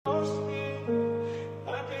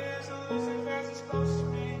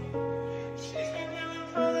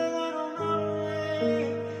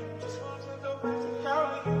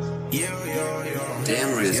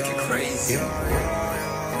Damn, risk you crazy.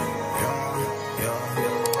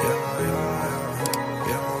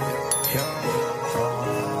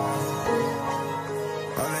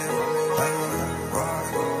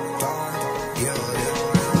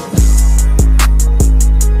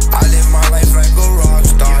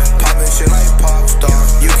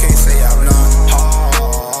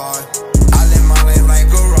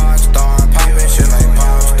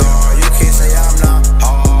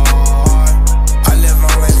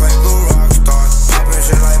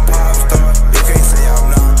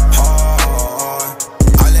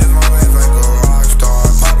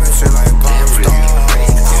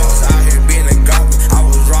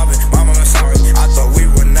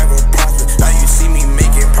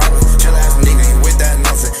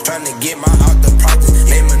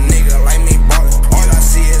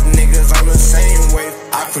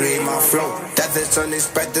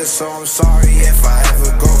 Unexpected, so I'm sorry if I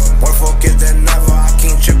ever go. More focused than ever, I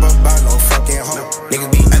can't trip about no fucking hoe.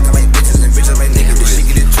 Niggas be acting like bitches and bitches like niggas, this shit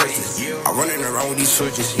get it twisted. I'm running around with these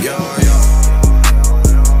switches, yo.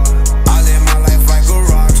 I live my life like a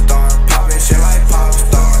rock star, poppin' shit like pop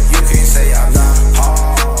star. You can't say I'm not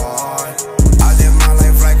hard. I live my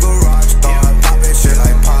life like a rock star, poppin' shit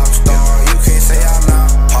like pop star. You can't say I'm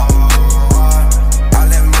not hard. I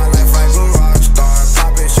live my life like a rock star,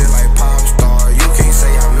 poppin' shit like pop star.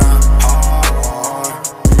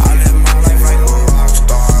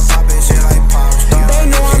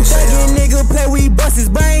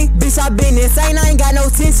 I been insane, I ain't got no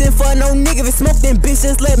tension for no nigga. If it smoke, then bitch,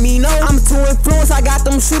 just let me know. I'm too influenced, I got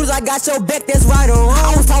them shooters, I got your back, that's right or wrong.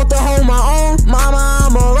 I was taught to hold my own, mama,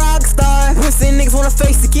 I'm a rock star. Pussy niggas wanna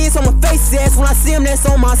face the kids, I'ma face his ass when I see him, that's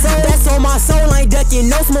on my soul. That's on my soul, I ain't ducking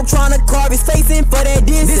no smoke, tryna carve his face in for that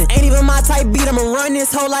distance. This ain't even my type beat, I'ma run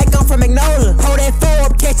this hoe like I'm from Magnolia. Hold that four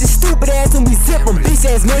up, catch his stupid ass when we zip him, bitch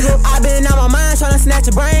ass nigga. I been out my mind, tryna snatch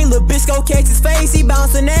a brain, little bitch go catch his face, he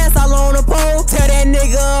bouncing ass all on the pole. Tell that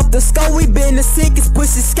nigga up the skull, we been the sickest,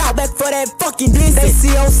 push his scalp back for that fucking distance. They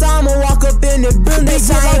see Osama walk up in the building, they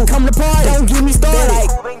say I ain't come to party, don't get me started. They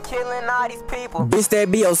like, who been killing all these people? Bitch, that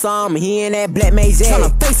be Osama, he in that black maze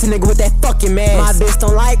tryna face a nigga with that fucking mask. My bitch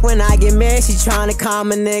don't like when I get mad, she tryna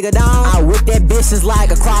calm a nigga down. I whip that bitch just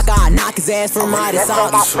like a croc, I knock his ass from out his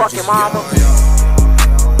side. My fucking mama.